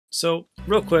So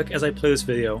real quick, as I play this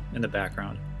video in the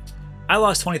background, I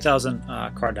lost 20,000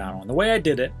 Cardano. And the way I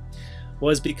did it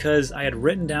was because I had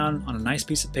written down on a nice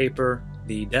piece of paper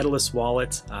the Daedalus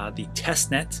wallet, the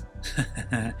testnet,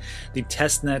 the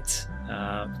testnet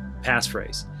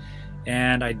passphrase.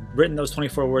 And I'd written those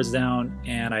 24 words down,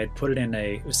 and I had put it in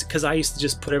it was because I used to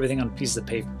just put everything on pieces of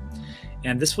paper.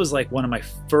 And this was like one of my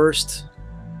first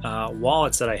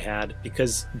wallets that I had,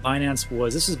 because Binance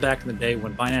this was back in the day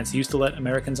when Binance used to let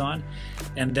Americans on,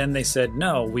 and then they said,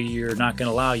 no, we're not going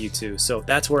to allow you to. So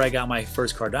that's where I got my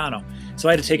first Cardano. So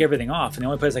I had to take everything off, and the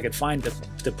only place I could find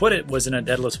to put it was in a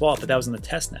Daedalus wallet, but that was in the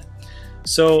testnet.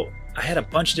 So I had a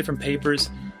bunch of different papers,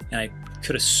 and I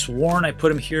could have sworn I put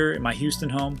them here in my Houston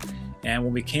home. And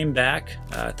when we came back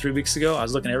 3 weeks ago, I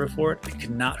was looking everywhere for it. I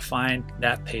could not find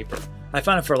that paper. I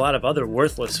found it for a lot of other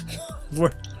worthless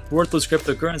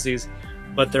cryptocurrencies,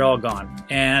 but they're all gone.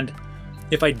 And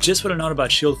if I just would have known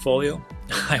about Shield Folio,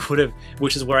 I would have,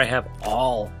 which is where I have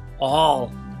all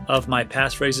of my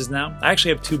passphrases now. I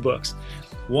actually have 2 books.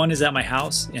 One is at my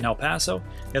house in El Paso.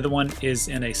 The other one is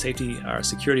in a safety or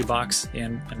security box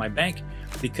in my bank,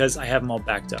 because I have them all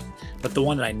backed up. But the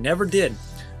one that I never did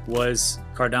was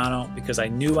Cardano, because I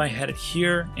knew I had it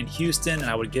here in Houston and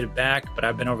I would get it back, but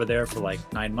I've been over there for like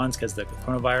 9 months because of the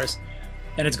coronavirus,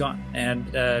 and it's gone. And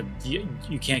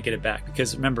you can't get it back,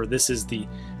 because remember, this is the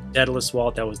Daedalus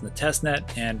wallet that was in the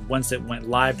testnet, and once it went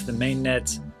live to the main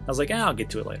net, I was like, I'll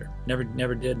get to it later.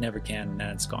 Never did, never can, and then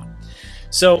it's gone.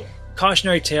 So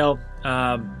cautionary tale,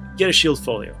 get a Shield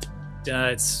Folio.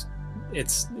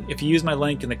 It's if you use my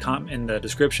link in the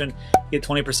description, you get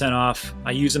 20% off.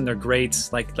 I use them; they're great.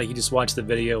 Like you just watched the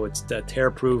video. It's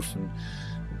tear-proof and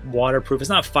waterproof. It's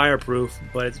not fireproof,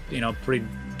 but it's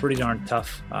pretty darn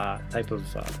tough type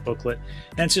of booklet,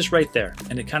 and it's just right there,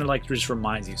 and it kind of like just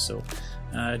reminds you. So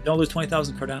don't lose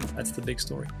 20,000 Cardano. That's the big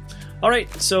story. All right,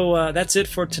 so that's it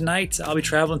for tonight. I'll be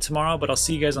traveling tomorrow, but I'll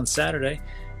see you guys on Saturday.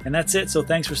 And that's it. So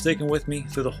thanks for sticking with me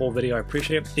through the whole video. I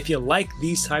appreciate it. If you like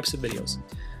these types of videos,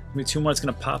 maybe 2 more, it's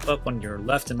going to pop up on your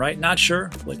left and right. Not sure.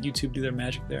 Let YouTube do their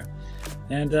magic there.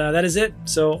 And that is it.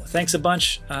 So thanks a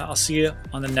bunch. I'll see you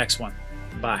on the next one.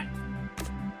 Bye.